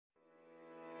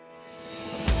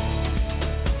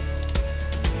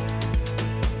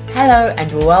Hello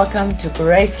and welcome to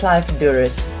Grace Life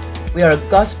Durrës. We are a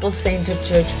gospel-centered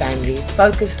church family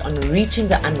focused on reaching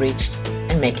the unreached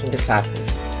and making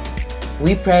disciples.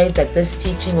 We pray that this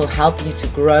teaching will help you to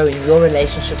grow in your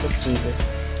relationship with Jesus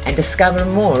and discover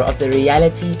more of the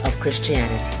reality of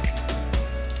Christianity.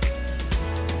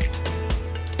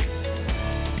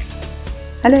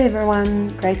 Hello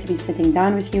everyone, great to be sitting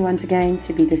down with you once again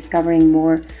to be discovering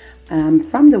more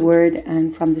from the Word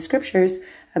and from the Scriptures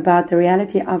about the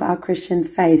reality of our Christian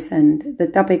faith. And the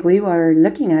topic we were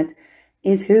looking at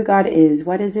is who God is,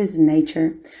 what is His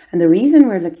nature. And the reason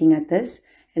we're looking at this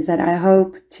is that I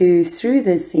hope to, through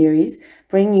this series,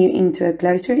 bring you into a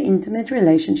closer, intimate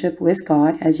relationship with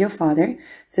God as your Father,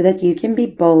 so that you can be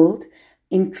bold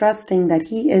in trusting that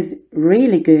He is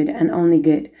really good and only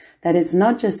good. That is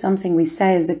not just something we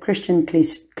say as a Christian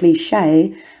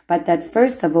cliche, but that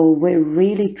first of all, we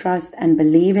really trust and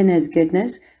believe in His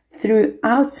goodness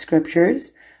throughout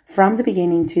Scriptures, from the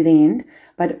beginning to the end,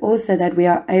 but also that we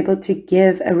are able to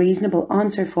give a reasonable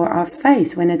answer for our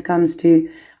faith when it comes to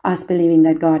us believing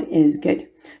that God is good.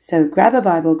 So grab a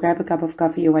Bible, grab a cup of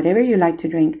coffee or whatever you like to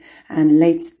drink, and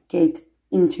let's get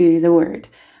into the Word.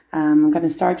 I'm going to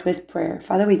start with prayer.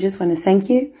 Father, we just want to thank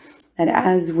you that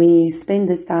as we spend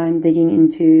this time digging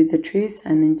into the truth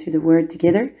and into the Word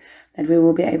together, that we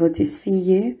will be able to see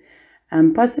you,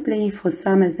 possibly for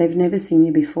some as they've never seen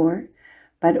you before,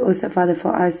 but also, Father,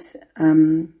 for us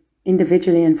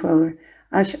individually and for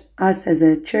us as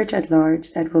a church at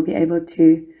large, that we'll be able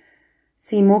to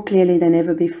see more clearly than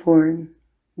ever before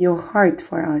your heart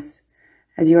for us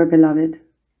as your beloved,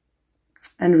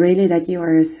 and really that you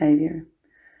are a Savior.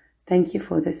 Thank you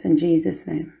for this in Jesus'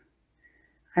 name.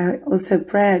 I also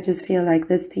pray, I just feel like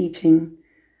this teaching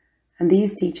and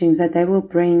these teachings, that they will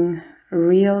bring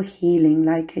real healing,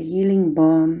 like a healing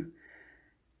balm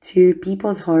to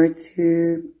people's hearts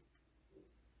who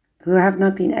have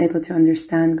not been able to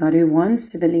understand God, who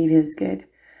wants to believe He is good,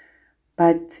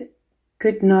 but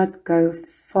could not go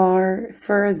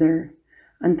further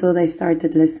until they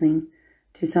started listening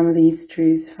to some of these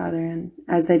truths, Father. And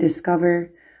as they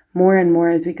discover more and more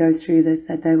as we go through this,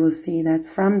 that they will see that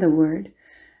from the Word,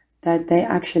 that they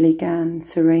actually can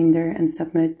surrender and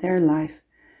submit their life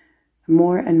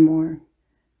more and more,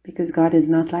 because God is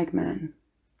not like man.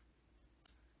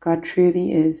 God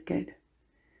truly is good,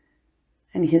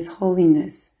 and His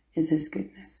holiness is His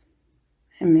goodness.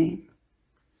 Amen.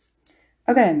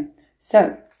 Okay,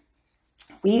 so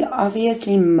we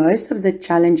obviously, most of the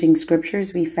challenging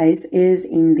scriptures we face is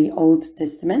in the Old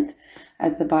Testament,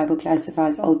 as the Bible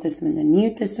classifies Old Testament and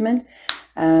New Testament.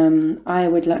 I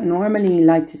would normally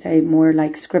like to say more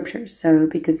like scriptures, so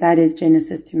because that is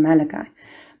Genesis to Malachi.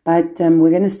 But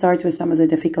we're going to start with some of the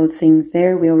difficult things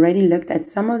there. We already looked at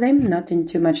some of them, not in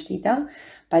too much detail,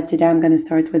 but today I'm going to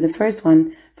start with the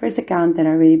first account that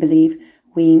I really believe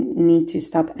we need to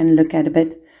stop and look at a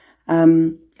bit.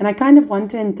 And I kind of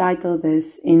want to entitle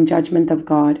this In Judgment of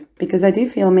God, because I do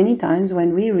feel many times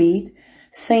when we read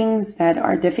things that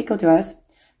are difficult to us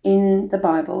in the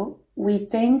Bible, we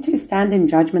tend to stand in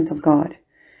judgment of God.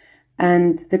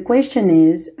 And the question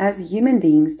is, as human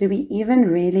beings, do we even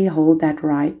really hold that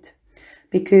right?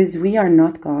 Because we are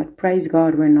not God. Praise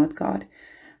God, we're not God.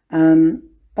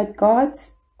 But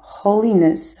God's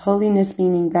holiness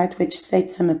meaning that which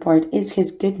sets Him apart, is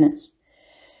His goodness.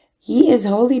 He is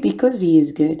holy because He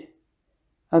is good.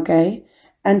 Okay?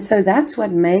 And so that's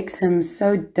what makes Him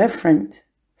so different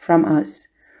from us.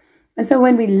 And so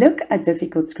when we look at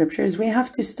difficult scriptures, we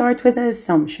have to start with the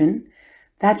assumption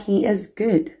that He is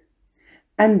good,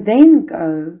 and then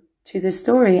go to the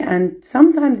story. And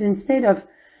sometimes instead of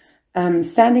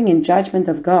standing in judgment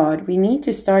of God, we need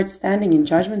to start standing in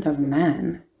judgment of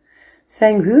man,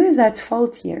 saying, who is at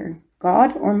fault here,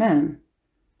 God or man?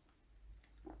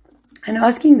 And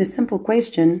asking the simple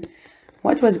question,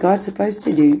 what was God supposed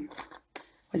to do?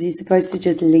 Was He supposed to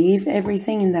just leave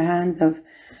everything in the hands of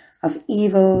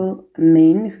evil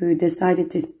men who decided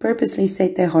to purposely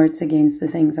set their hearts against the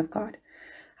things of God?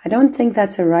 I don't think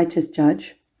that's a righteous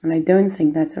judge, and I don't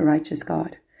think that's a righteous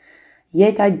God.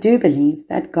 Yet I do believe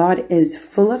that God is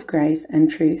full of grace and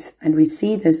truth, and we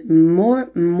see this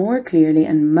more clearly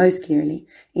and most clearly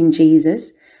in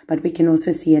Jesus, but we can also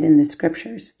see it in the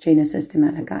scriptures, Genesis to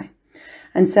Malachi.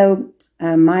 And so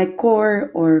my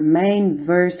core or main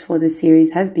verse for the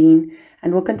series has been,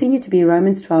 and will continue to be,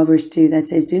 Romans 12 verse 2, that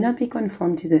says, do not be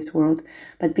conformed to this world,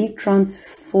 but be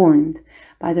transformed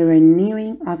by the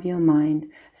renewing of your mind,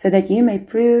 so that you may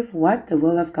prove what the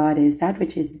will of God is, that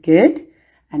which is good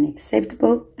and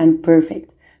acceptable and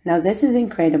perfect. Now this is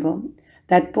incredible,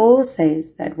 that Paul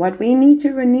says that what we need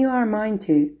to renew our mind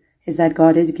to is that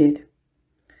God is good.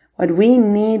 What we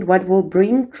need, what will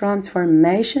bring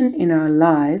transformation in our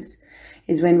lives,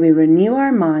 is when we renew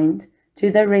our mind to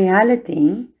the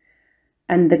reality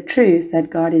and the truth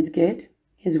that God is good.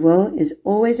 His will is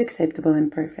always acceptable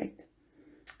and perfect.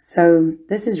 So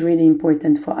this is really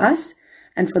important for us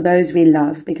and for those we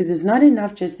love, because it's not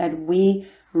enough just that we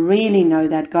really know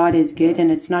that God is good,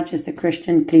 and it's not just a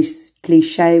Christian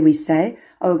cliche we say,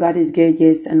 oh, God is good,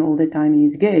 yes, and all the time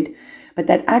He's good. But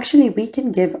that actually we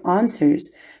can give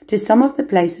answers to some of the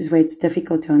places where it's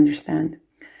difficult to understand.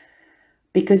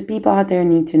 Because people out there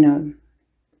need to know.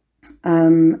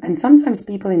 And sometimes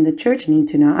people in the church need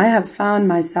to know. I have found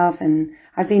myself, and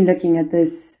I've been looking at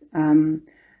this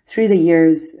through the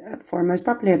years for most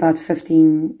probably about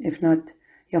 15, if not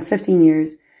 15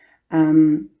 years.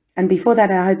 And before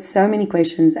that, I had so many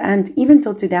questions. And even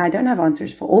till today, I don't have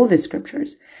answers for all the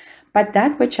scriptures. But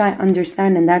that which I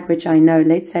understand and that which I know,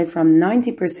 let's say from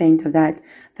 90% of that,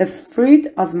 the fruit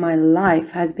of my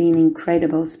life has been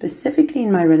incredible, specifically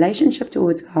in my relationship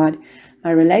towards God,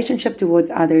 my relationship towards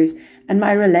others, and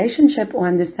my relationship or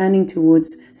understanding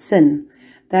towards sin,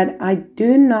 that I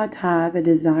do not have a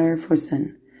desire for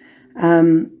sin.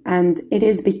 And it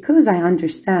is because I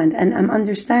understand, and I'm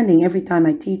understanding every time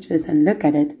I teach this and look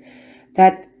at it,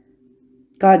 that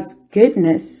God's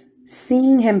goodness,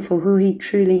 seeing Him for who He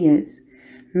truly is,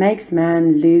 makes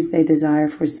man lose their desire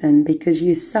for sin, because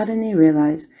you suddenly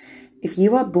realize if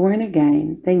you are born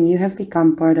again, then you have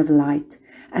become part of light.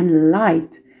 And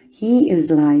light, He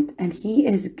is light and He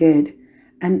is good.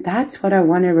 And that's what I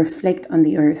want to reflect on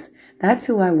the earth. That's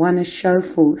who I want to show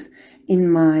forth in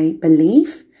my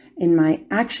belief, in my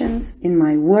actions, in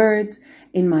my words,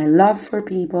 in my love for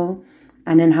people,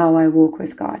 and in how I walk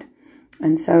with God.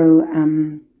 And so,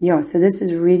 so this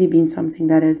has really been something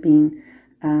that has been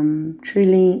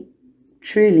truly,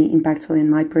 truly impactful in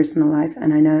my personal life,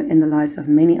 and I know in the lives of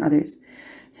many others.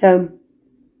 So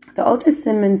the Old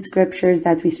Testament scriptures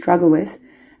that we struggle with,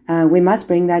 we must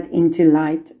bring that into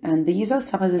light. And these are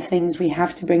some of the things we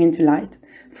have to bring into light.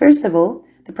 First of all,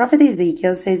 the prophet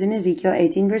Ezekiel says in Ezekiel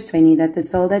 18 verse 20 that the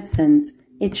soul that sins,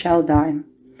 it shall die.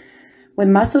 We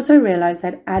must also realize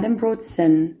that Adam brought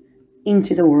sin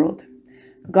into the world.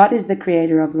 God is the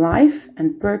creator of life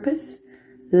and purpose,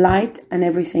 light and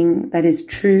everything that is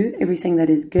true, everything that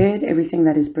is good, everything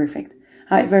that is perfect.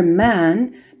 However,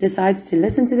 man decides to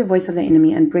listen to the voice of the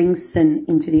enemy and bring sin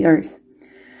into the earth.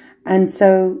 And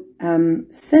so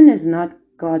sin is not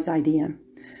God's idea.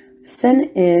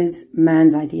 Sin is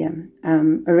man's idea,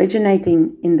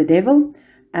 originating in the devil,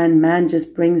 and man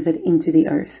just brings it into the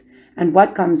earth. And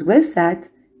what comes with that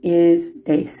is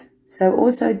death. So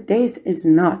also death is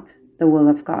not the will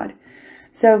of God.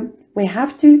 So we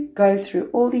have to go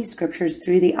through all these scriptures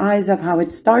through the eyes of how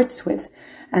it starts with.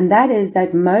 And that is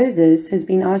that Moses has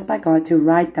been asked by God to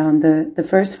write down the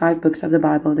first 5 books of the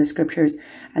Bible, the scriptures.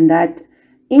 And that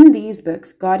in these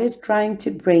books, God is trying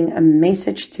to bring a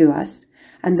message to us.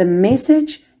 And the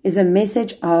message is a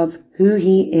message of who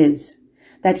He is.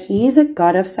 That He is a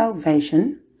God of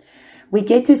salvation. We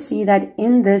get to see that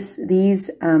in these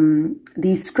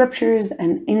scriptures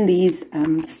and in these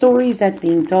stories that's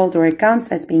being told, or accounts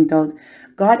that's being told,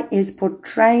 God is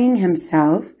portraying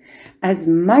Himself as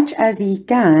much as He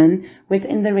can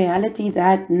within the reality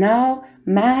that now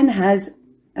man has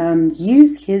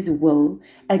used his will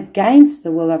against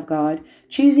the will of God,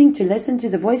 choosing to listen to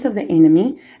the voice of the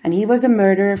enemy. And he was a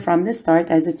murderer from the start,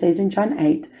 as it says in John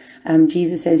 8.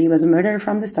 Jesus says he was a murderer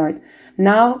from the start.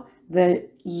 Now the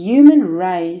human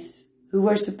race, who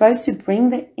were supposed to bring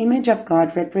the image of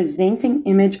God, representing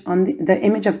the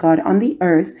image of God on the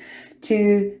earth,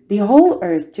 to the whole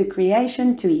earth, to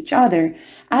creation, to each other,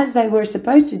 as they were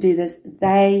supposed to do this,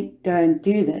 they don't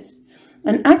do this.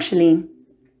 And actually,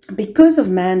 because of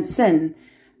man's sin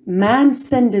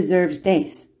deserves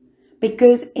death,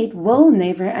 because it will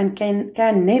never and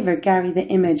can never carry the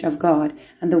image of God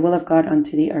and the will of God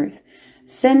onto the earth.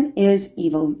 Sin is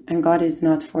evil, and God is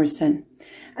not for sin.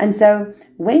 And so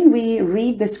when we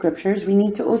read the scriptures, we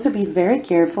need to also be very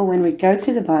careful when we go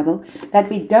to the Bible that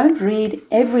we don't read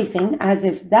everything as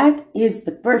if that is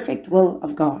the perfect will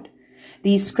of God.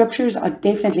 These scriptures are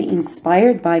definitely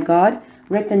inspired by God,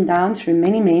 written down through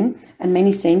many men and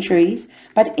many centuries,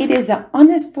 but it is an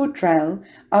honest portrayal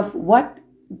of what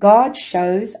God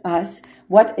shows us,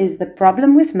 what is the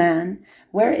problem with man,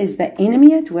 where is the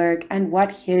enemy at work, and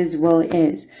what His will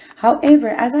is. However,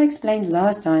 as I explained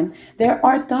last time, there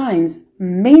are times,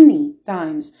 many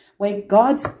times, where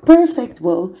God's perfect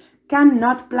will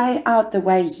cannot play out the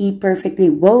way He perfectly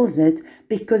wills it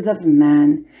because of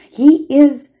man. He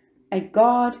is a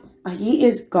God He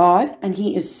is God and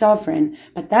He is sovereign,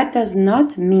 but that does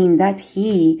not mean that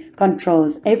He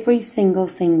controls every single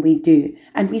thing we do.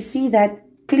 And we see that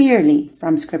clearly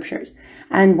from scriptures.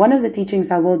 And one of the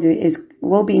teachings I will do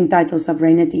will be entitled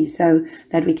Sovereignty, so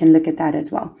that we can look at that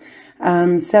as well.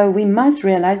 So we must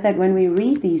realize that when we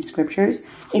read these scriptures,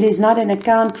 it is not an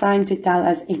account trying to tell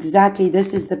us exactly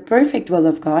this is the perfect will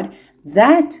of God.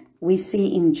 That we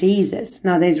see in Jesus.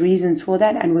 Now there's reasons for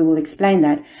that, and we will explain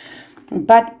that.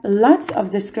 But lots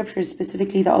of the scriptures,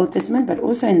 specifically the Old Testament, but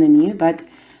also in the New, but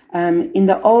in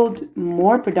the Old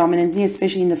more predominantly,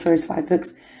 especially in the first 5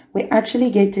 books, we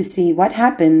actually get to see what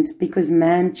happened because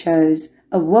man chose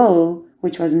a will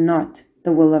which was not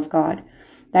the will of God.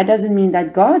 That doesn't mean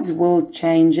that God's will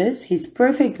changes. His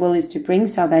perfect will is to bring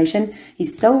salvation. He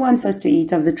still wants us to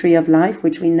eat of the tree of life,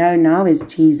 which we know now is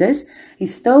Jesus. He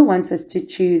still wants us to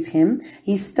choose Him.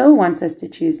 He still wants us to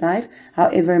choose life.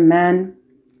 However,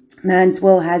 man's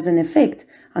will has an effect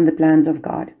on the plans of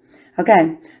God.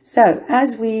 Okay, so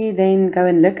as we then go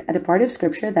and look at a part of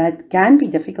scripture that can be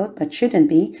difficult but shouldn't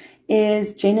be,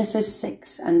 is Genesis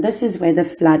 6. And this is where the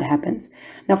flood happens.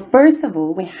 Now, first of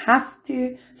all, we have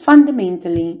to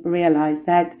fundamentally realize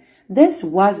that this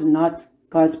was not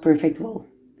God's perfect will.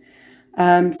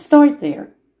 Start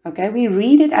there. Okay, we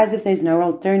read it as if there's no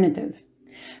alternative.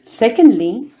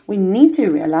 Secondly, we need to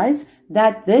realize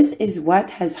that this is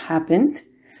what has happened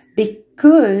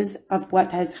because of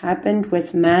what has happened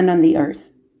with man on the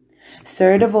earth.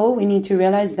 Third of all, we need to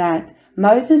realize that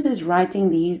Moses is writing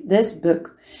this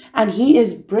book, and he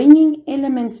is bringing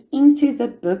elements into the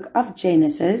book of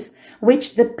Genesis,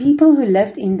 which the people who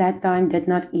lived in that time did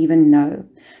not even know.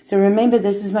 So remember,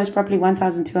 this is most probably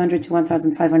 1,200 to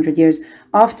 1,500 years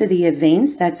after the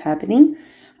events that's happening.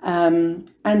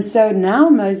 And so now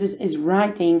Moses is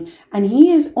writing, and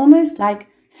he is almost like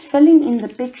filling in the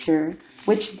picture,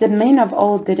 which the men of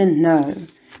old didn't know.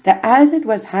 That as it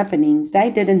was happening, they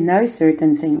didn't know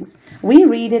certain things. We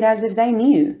read it as if they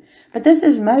knew. But this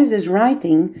is Moses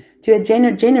writing to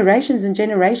generations and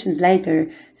generations later,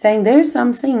 saying there's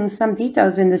some things, some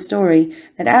details in the story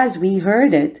that as we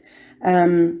heard it,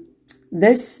 we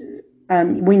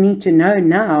need to know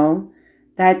now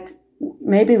that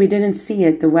maybe we didn't see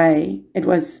it the way it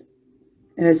was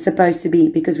supposed to be,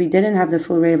 because we didn't have the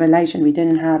full revelation. We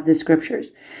didn't have the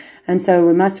scriptures. And so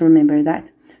we must remember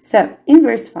that. So in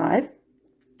verse 5,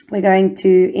 we're going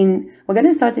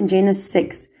to start in Genesis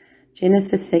 6.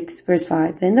 Genesis 6, verse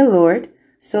 5. Then the Lord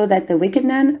saw that the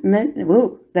wickedness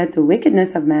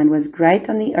of man was great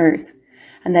on the earth,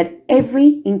 and that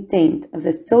every intent of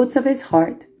the thoughts of his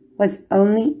heart was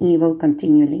only evil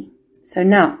continually. So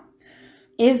now,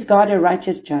 is God a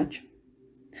righteous judge?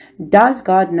 Does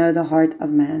God know the heart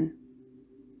of man?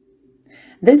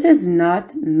 This is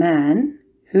not man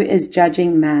who is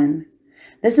judging man.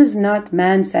 This is not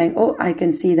man saying, oh, I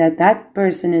can see that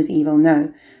person is evil.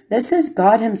 No, this is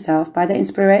God himself by the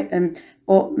inspiration,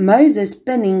 or Moses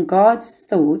pinning God's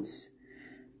thoughts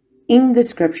in the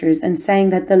scriptures and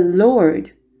saying that the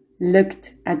Lord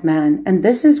looked at man. And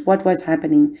this is what was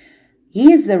happening.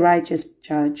 He is the righteous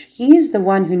judge. He is the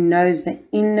one who knows the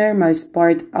innermost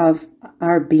part of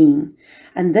our being.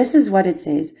 And this is what it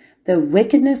says. The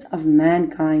wickedness of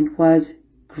mankind was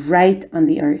great on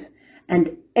the earth,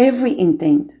 and every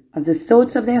intent of the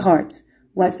thoughts of their hearts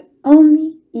was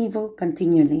only evil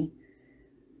continually.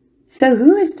 So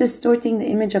who is distorting the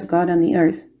image of God on the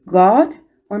earth? God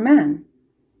or man?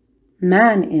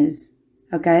 Man is.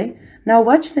 Okay? Now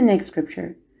watch the next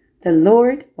scripture. The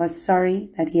Lord was sorry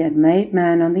that he had made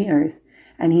man on the earth,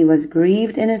 and he was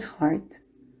grieved in his heart.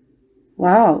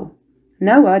 Wow.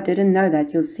 Noah didn't know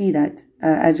that. You'll see that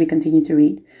as we continue to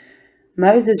read.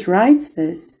 Moses writes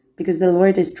this because the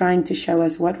Lord is trying to show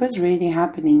us what was really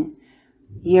happening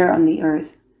here on the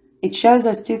earth. It shows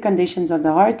us two conditions of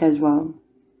the heart as well.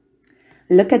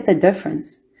 Look at the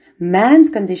difference. Man's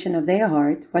condition of their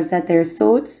heart was that their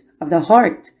thoughts of the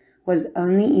heart was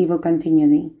only evil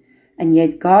continually, and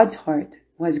yet God's heart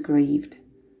was grieved.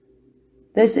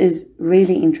 This is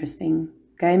really interesting.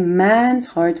 Okay, man's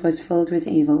heart was filled with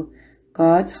evil.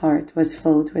 God's heart was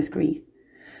filled with grief.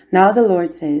 Now the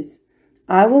Lord says,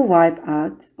 I will wipe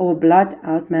out or blot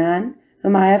out man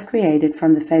whom I have created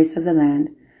from the face of the land,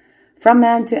 from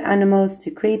man to animals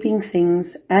to creeping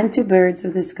things and to birds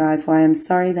of the sky, for I am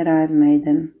sorry that I have made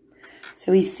them.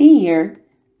 So we see here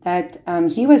that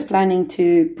he was planning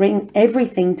to bring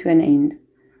everything to an end.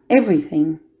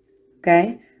 Everything.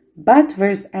 Okay? But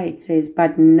verse 8 says,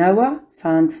 but Noah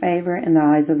found favor in the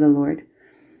eyes of the Lord.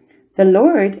 The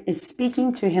Lord is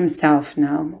speaking to himself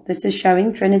now. This is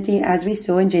showing Trinity as we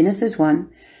saw in Genesis 1.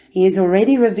 He is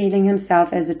already revealing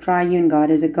himself as a triune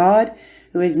God, as a God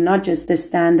who is not just a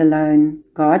standalone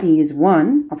God. He is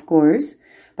one, of course,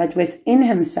 but within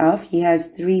himself, he has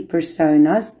three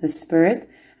personas, the Spirit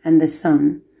and the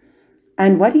Son.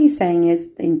 And what he's saying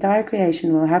is the entire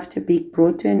creation will have to be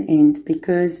brought to an end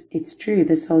because it's true,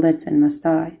 the soul that sin must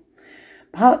die.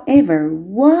 However,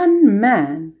 one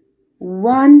man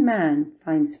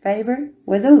finds favor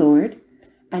with the Lord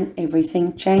and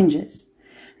everything changes.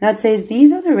 Now it says,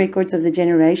 these are the records of the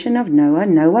generation of Noah.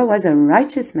 Noah was a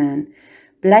righteous man,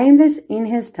 blameless in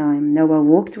his time. Noah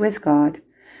walked with God.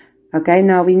 Okay,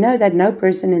 now we know that no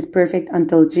person is perfect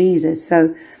until Jesus.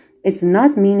 So it's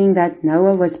not meaning that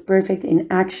Noah was perfect in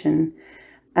action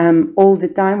all the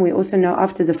time. We also know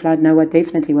after the flood, Noah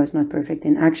definitely was not perfect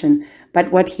in action.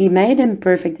 But what he made him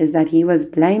perfect is that he was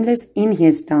blameless in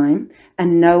his time,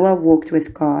 and Noah walked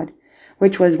with God,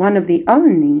 which was one of the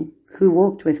only who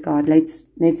walked with God. Let's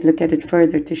look at it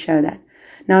further to show that.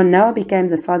 Now Noah became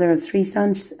the father of three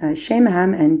sons, Shem,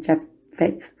 Ham, and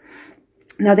Japheth.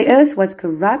 Now the earth was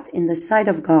corrupt in the sight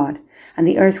of God, and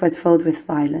the earth was filled with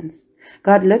violence.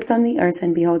 God looked on the earth,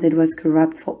 and behold, it was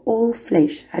corrupt, for all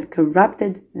flesh had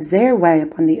corrupted their way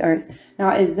upon the earth.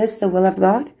 Now, is this the will of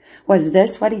God? Was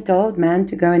this what he told man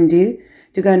to go and do?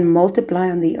 To go and multiply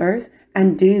on the earth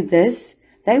and do this?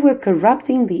 They were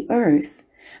corrupting the earth.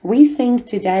 We think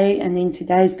today and in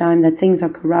today's time that things are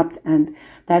corrupt and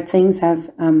that things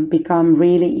have become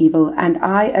really evil. And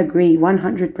I agree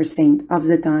 100% of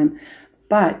the time.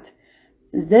 But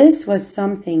this was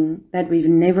something that we've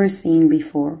never seen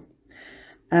before.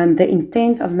 The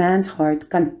intent of man's heart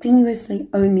continuously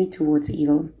only towards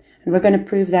evil. And we're going to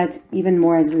prove that even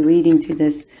more as we read into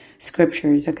this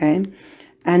scriptures, okay?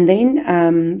 And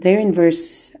then there in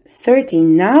verse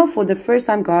 13, now for the first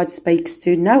time God speaks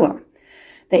to Noah.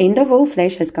 The end of all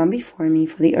flesh has come before me,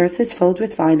 for the earth is filled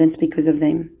with violence because of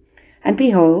them. And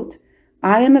behold,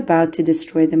 I am about to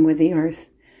destroy them with the earth.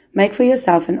 Make for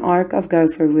yourself an ark of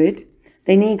gopher wood.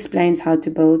 Then he explains how to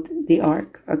build the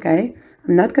ark, okay?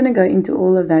 I'm not going to go into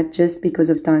all of that just because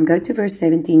of time. Go to verse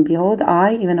 17. Behold,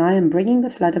 even I am bringing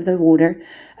the flood of the water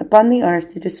upon the earth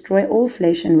to destroy all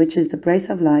flesh, in which is the breath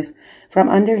of life. From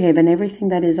under heaven, everything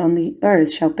that is on the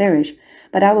earth shall perish.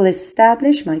 But I will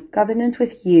establish my covenant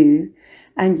with you,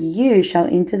 and you shall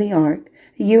enter the ark,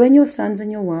 you and your sons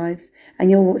and your wives,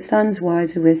 and your sons'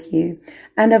 wives with you.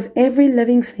 And of every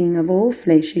living thing of all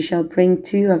flesh you shall bring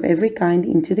two of every kind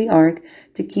into the ark,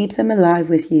 to keep them alive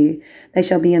with you. They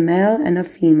shall be a male and a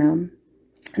female.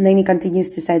 And then he continues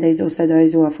to say there's also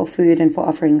those who are for food and for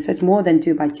offerings. So it's more than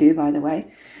 2 by 2, by the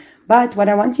way. But what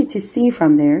I want you to see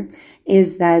from there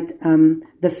is that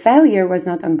the failure was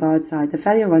not on God's side. The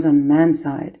failure was on man's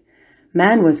side.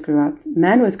 Man was corrupt.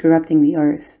 Man was corrupting the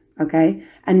earth. Okay?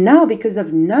 And now because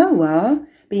of Noah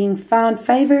being found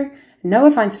favor,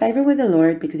 Noah finds favor with the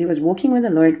Lord because he was walking with the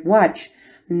Lord. Watch.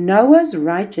 Noah's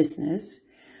righteousness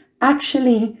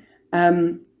actually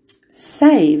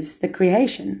saves the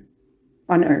creation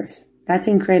on earth. That's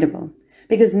incredible.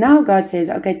 Because now God says,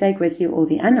 okay, take with you all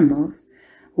the animals.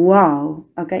 Wow.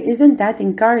 Okay, isn't that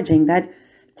encouraging? That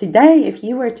today, if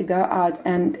you were to go out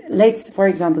and let's, for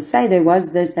example, say there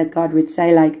was this that God would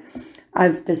say, like,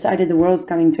 I've decided the world's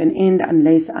coming to an end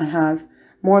unless I have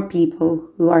more people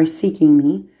who are seeking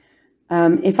me.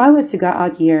 If I was to go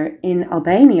out here in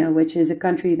Albania, which is a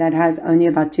country that has only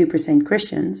about 2%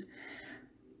 Christians,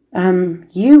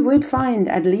 you would find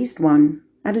at least one,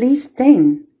 at least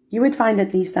 10. You would find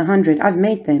at least 100. I've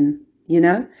met them,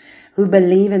 who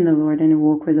believe in the Lord and who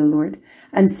walk with the Lord.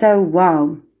 And so,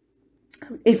 wow,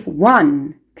 if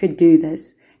one could do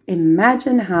this,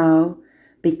 imagine how,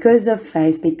 because of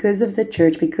faith, because of the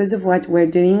church, because of what we're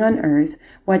doing on earth,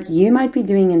 what you might be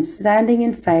doing and standing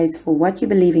in faith for what you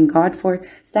believe in God for,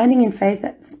 standing in faith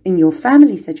in your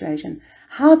family situation,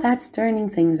 how that's turning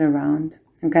things around.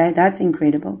 Okay, that's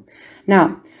incredible.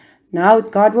 Now,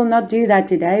 God will not do that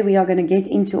today. We are going to get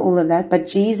into all of that.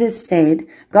 But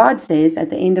God says at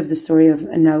the end of the story of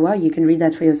Noah, you can read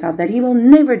that for yourself, that he will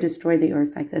never destroy the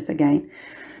earth like this again.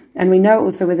 And we know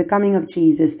also with the coming of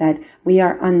Jesus that we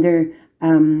are under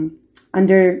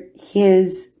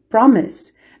his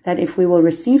promise that if we will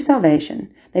receive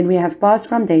salvation, then we have passed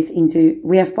from death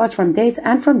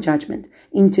and from judgment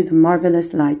into the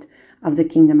marvelous light of the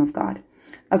kingdom of God.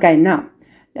 Okay, now,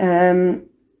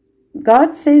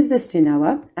 God says this to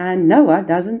Noah, and Noah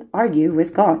doesn't argue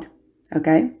with God.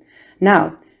 Okay,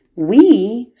 now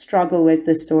we struggle with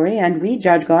the story and we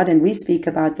judge God and we speak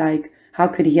about, like, how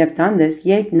could he have done this?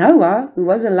 Yet Noah, who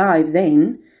was alive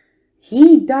then,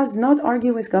 he does not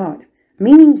argue with God,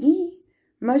 meaning he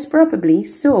most probably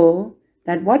saw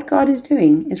that what God is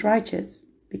doing is righteous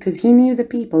because he knew the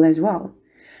people as well.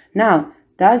 Now,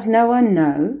 does Noah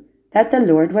know that the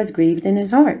Lord was grieved in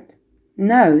his heart.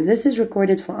 No, this is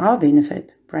recorded for our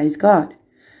benefit. Praise God.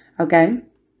 Okay?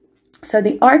 So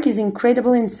the ark is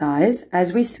incredible in size,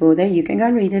 as we saw there. You can go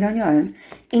and read it on your own.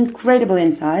 Incredible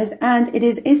in size, and it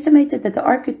is estimated that the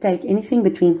ark could take anything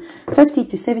between 50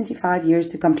 to 75 years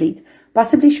to complete,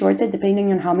 possibly shorter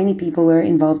depending on how many people were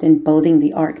involved in building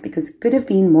the ark, because it could have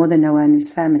been more than Noah and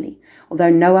his family, although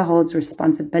Noah holds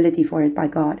responsibility for it by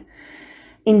God.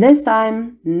 In this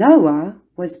time, Noah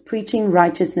was preaching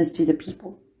righteousness to the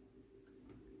people.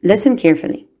 Listen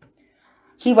carefully.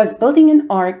 He was building an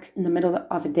ark in the middle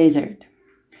of a desert.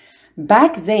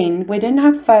 Back then, we didn't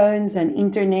have phones and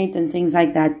internet and things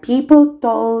like that. People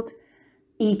told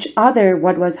each other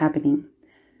what was happening.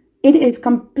 It is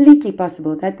completely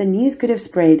possible that the news could have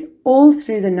spread all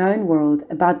through the known world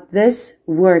about this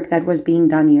work that was being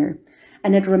done here.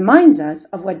 And it reminds us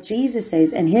of what Jesus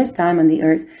says in his time on the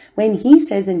earth when he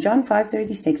says in John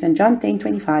 5:36 and John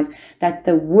 10:25 that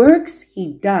the works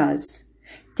he does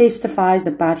testifies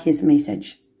about his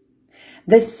message.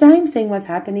 The same thing was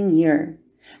happening here.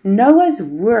 Noah's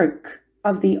work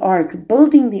of the ark,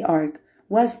 building the ark,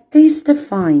 was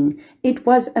testifying. It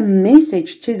was a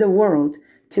message to the world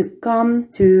to come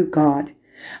to God.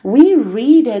 We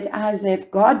read it as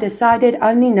if God decided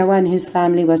only Noah and his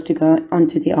family was to go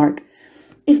onto the ark.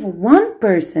 If one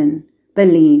person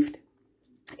believed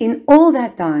in all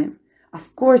that time,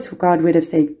 of course God would have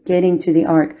said, get into the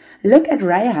ark. Look at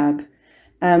Rahab.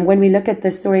 When we look at the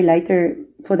story later,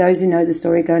 for those who know the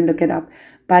story, go and look it up.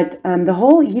 But her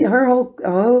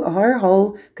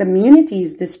whole community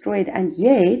is destroyed, and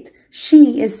yet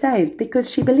she is saved because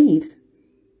she believes.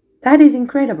 That is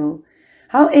incredible.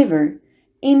 However,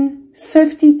 in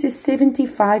 50 to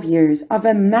 75 years of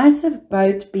a massive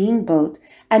boat being built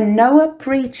and Noah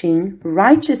preaching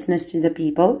righteousness to the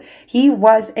people,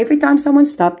 every time someone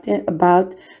stopped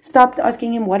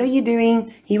asking him, what are you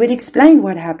doing? He would explain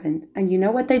what happened. And you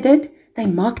know what they did? They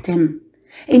mocked him.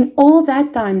 In all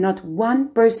that time, not one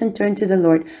person turned to the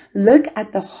Lord. Look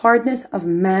at the hardness of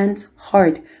man's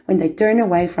heart when they turn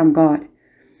away from God.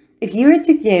 If you were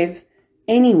to give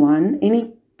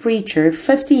any preacher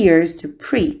 50 years to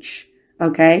preach,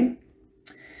 okay,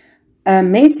 a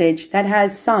message that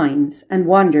has signs and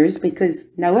wonders, because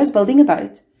Noah's building a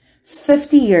boat,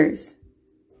 50 years,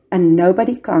 and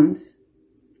nobody comes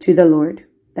to the Lord.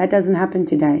 That doesn't happen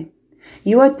today.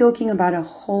 You are talking about a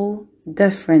whole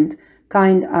different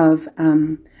kind of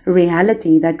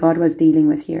reality that God was dealing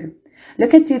with here.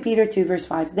 Look at 2 Peter 2 verse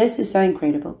 5. This is so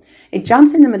incredible. It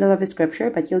jumps in the middle of a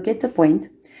scripture, but you'll get the point.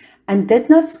 And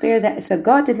so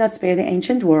God did not spare the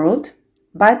ancient world,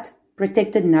 but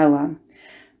protected Noah,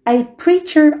 a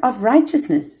preacher of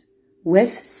righteousness, with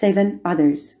 7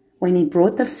 others, when he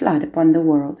brought the flood upon the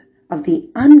world of the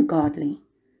ungodly.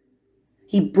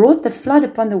 He brought the flood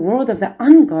upon the world of the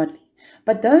ungodly,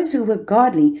 but those who were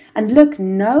godly. And look,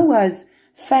 Noah's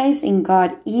faith in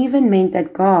God even meant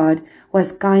that God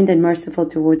was kind and merciful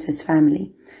towards his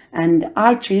family. And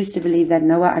I choose to believe that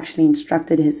Noah actually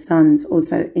instructed his sons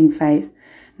also in faith.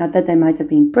 Not that they might have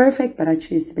been perfect, but I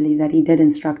choose to believe that he did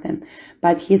instruct them.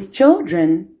 But his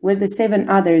children with the 7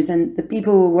 others and the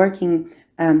people who were working,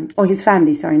 or his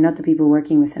family, sorry, not the people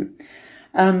working with him.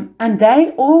 And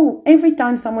they all, every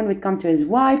time someone would come to his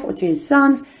wife or to his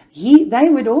sons, they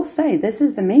would all say, this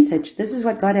is the message. This is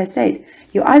what God has said.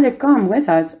 You either come with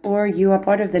us or you are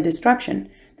part of the destruction.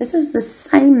 This is the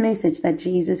same message that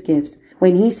Jesus gives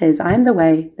when he says, I am the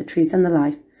way, the truth, and the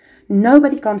life.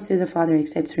 Nobody comes to the Father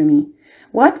except through me.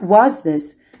 What was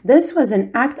this? This was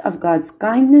an act of God's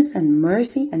kindness and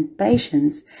mercy and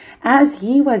patience as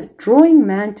he was drawing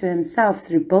man to himself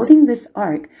through building this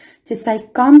ark to say,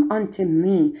 come unto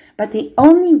me. But the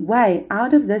only way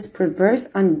out of this perverse,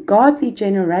 ungodly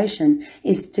generation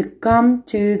is to come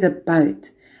to the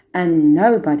boat. And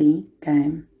nobody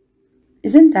came.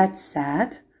 Isn't that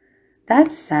sad?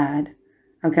 That's sad.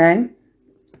 Okay.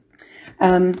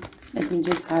 Let me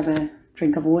just have a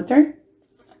drink of water.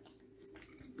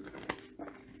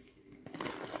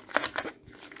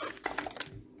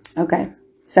 Okay,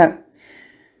 so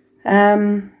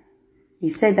he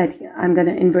said that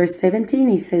in verse 17,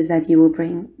 he says that he will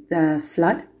bring the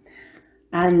flood.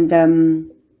 And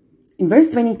in verse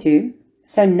 22,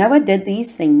 so Noah did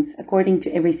these things according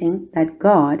to everything that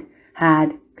God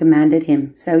had commanded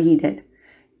him. So he did.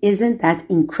 Isn't that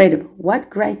incredible? What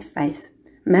great faith.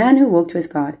 Man who walked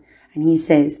with God. And he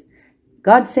says,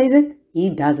 God says it, he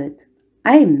does it.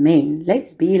 Amen.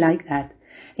 Let's be like that.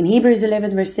 In Hebrews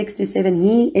 11 verse 6 to 7,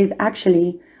 he is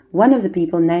actually one of the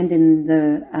people named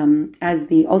in as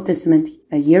the Old Testament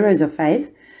heroes of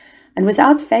faith. And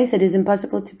without faith, it is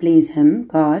impossible to please him,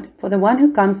 God. For the one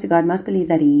who comes to God must believe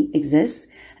that he exists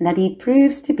and that he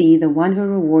proves to be the one who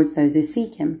rewards those who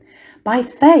seek him. By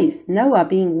faith, Noah,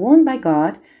 being warned by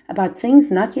God about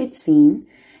things not yet seen,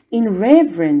 in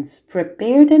reverence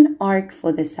prepared an ark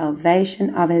for the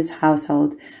salvation of his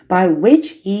household, by which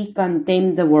he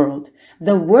condemned the world.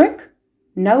 The work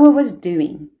Noah was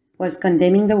doing was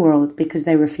condemning the world because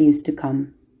they refused to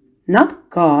come. Not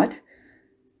God.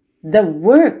 The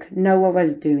work Noah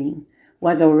was doing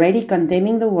was already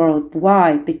condemning the world.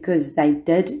 Why? Because they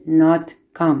did not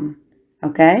come.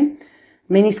 Okay?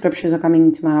 Many scriptures are coming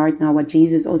into my heart now, what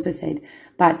Jesus also said.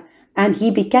 And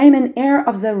he became an heir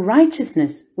of the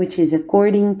righteousness, which is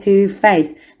according to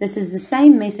faith. This is the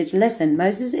same message. Listen,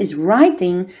 Moses is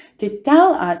writing to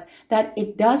tell us that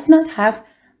it does not have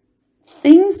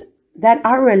things, that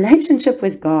our relationship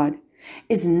with God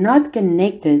is not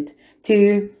connected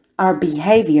to our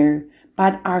behavior,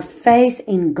 but our faith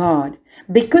in God.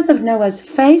 Because of Noah's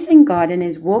faith in God and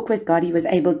his walk with God, he was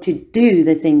able to do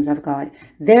the things of God.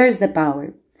 There's the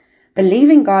power. Believe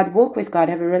in God, walk with God,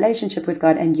 have a relationship with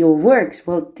God, and your works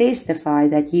will testify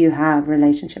that you have a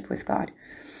relationship with God.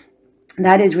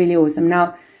 That is really awesome.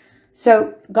 Now,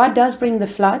 so God does bring the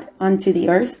flood onto the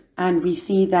earth, and we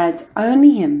see that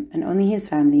only him and only his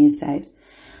family is saved.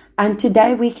 And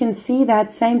today we can see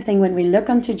that same thing when we look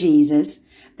unto Jesus,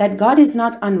 that God is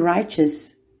not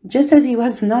unrighteous, just as he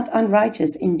was not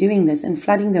unrighteous in doing this and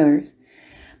flooding the earth.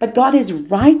 But God is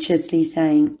righteously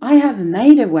saying, I have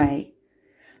made a way.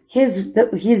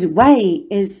 His way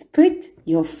is put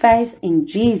your faith in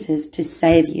Jesus to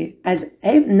save you. As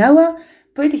Noah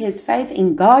put his faith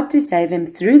in God to save him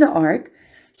through the ark,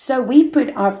 so we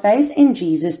put our faith in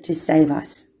Jesus to save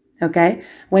us. Okay?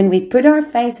 When we put our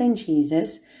faith in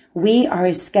Jesus, we are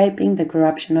escaping the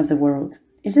corruption of the world.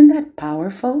 Isn't that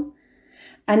powerful?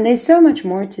 And there's so much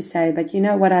more to say, but you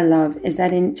know what I love is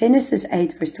that in Genesis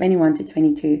 8, verse 21 to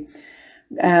 22,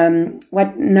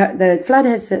 the flood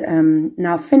has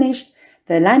now finished,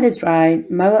 the land is dry,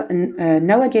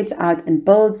 Noah gets out and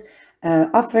builds,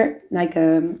 not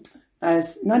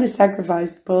a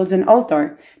sacrifice, builds an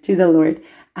altar to the Lord.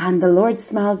 And the Lord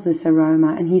smells this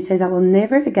aroma, and he says, I will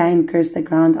never again curse the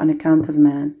ground on account of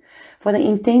man. For the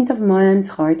intent of man's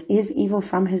heart is evil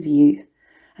from his youth.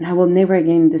 And I will never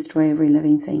again destroy every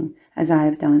living thing, as I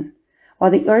have done.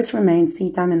 While the earth remains,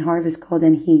 seedtime and harvest, cold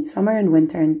and heat, summer and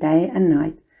winter, and day and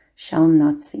night shall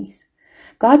not cease.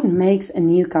 God makes a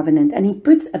new covenant, and he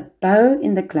puts a bow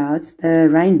in the clouds, the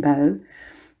rainbow,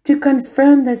 to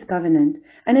confirm this covenant.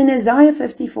 And in Isaiah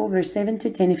 54, verse 7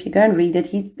 to 10, if you go and read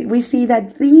it, we see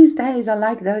that these days are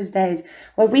like those days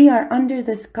where we are under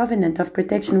this covenant of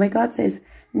protection, where God says,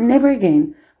 never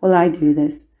again will I do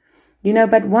this.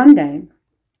 But one day,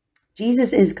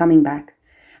 Jesus is coming back,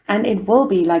 and it will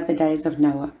be like the days of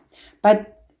Noah.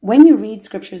 But when you read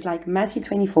scriptures like Matthew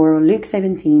 24 or Luke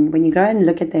 17, when you go and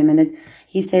look at them, and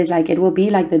he says it will be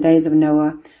like the days of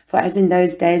Noah. For as in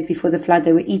those days before the flood,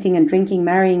 they were eating and drinking,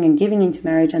 marrying and giving into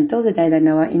marriage until the day that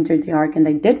Noah entered the ark, and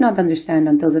they did not understand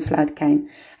until the flood came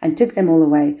and took them all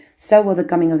away. So will the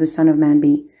coming of the Son of Man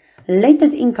be. Let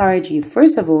it encourage you.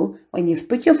 First of all, when you've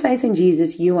put your faith in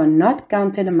Jesus, you are not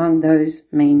counted among those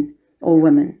men or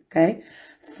women, okay?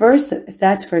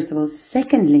 That's first of all.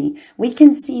 Secondly, we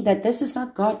can see that this is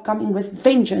not God coming with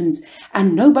vengeance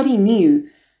and nobody knew.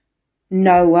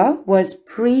 Noah was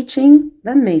preaching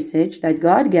the message that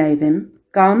God gave him,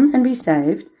 come and be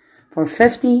saved, for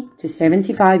 50 to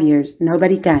 75 years.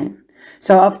 Nobody came.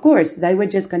 So of course, they were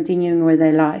just continuing with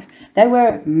their life. They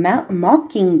were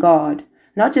mocking God,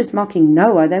 not just mocking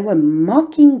Noah, they were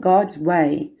mocking God's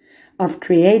way of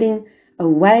creating a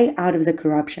way out of the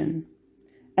corruption.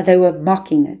 They were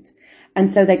mocking it. And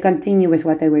so they continue with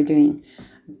what they were doing.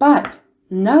 But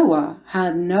Noah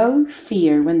had no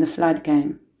fear when the flood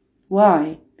came.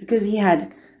 Why? Because he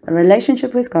had a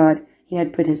relationship with God. He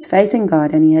had put his faith in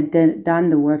God, and he had done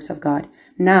the works of God.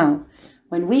 Now,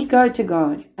 when we go to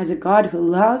God as a God who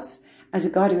loves, as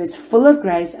a God who is full of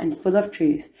grace and full of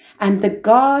truth, and the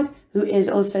God who is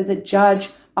also the judge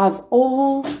of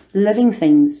all living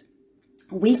things,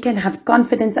 we can have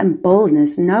confidence and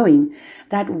boldness knowing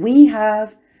that we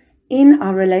have in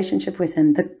our relationship with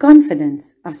him the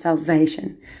confidence of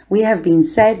salvation. We have been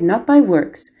saved not by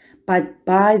works, but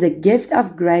by the gift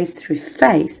of grace through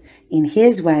faith in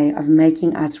his way of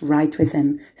making us right with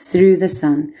him through the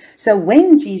Son. So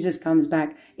when Jesus comes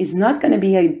back, it's not going to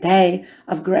be a day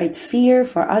of great fear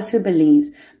for us who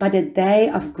believes, but a day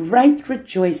of great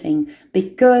rejoicing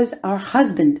because our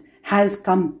husband has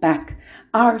come back.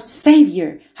 Our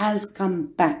Savior has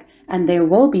come back, and there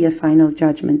will be a final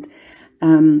judgment.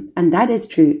 And that is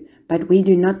true. but we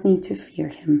do not need to fear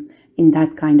him in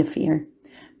that kind of fear.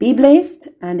 Be blessed,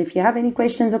 and if you have any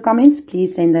questions or comments,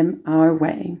 please send them our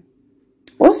way.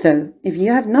 Also, if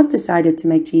you have not decided to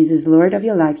make Jesus Lord of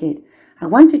your life yet, I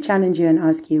want to challenge you and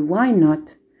ask you, why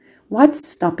not? What's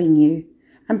stopping you?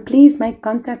 And please make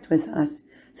contact with us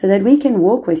so that we can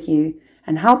walk with you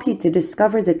and help you to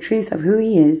discover the truth of who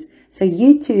he is, so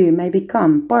you too may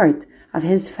become part of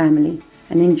his family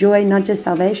and enjoy not just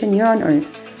salvation here on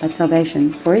earth, but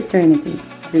salvation for eternity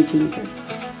through Jesus.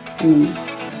 Amen.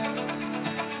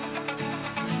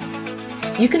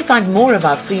 You can find more of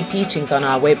our free teachings on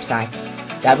our website,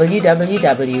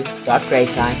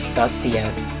 www.gracelife.co.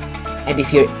 And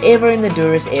if you're ever in the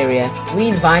Durrës area, we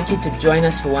invite you to join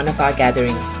us for one of our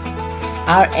gatherings.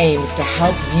 Our aim is to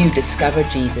help you discover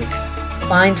Jesus,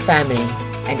 find family,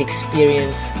 and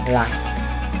experience life.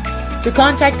 To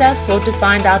contact us or to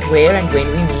find out where and when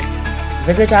we meet,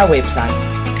 visit our website,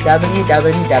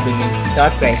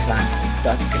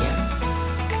 www.gracelife.co.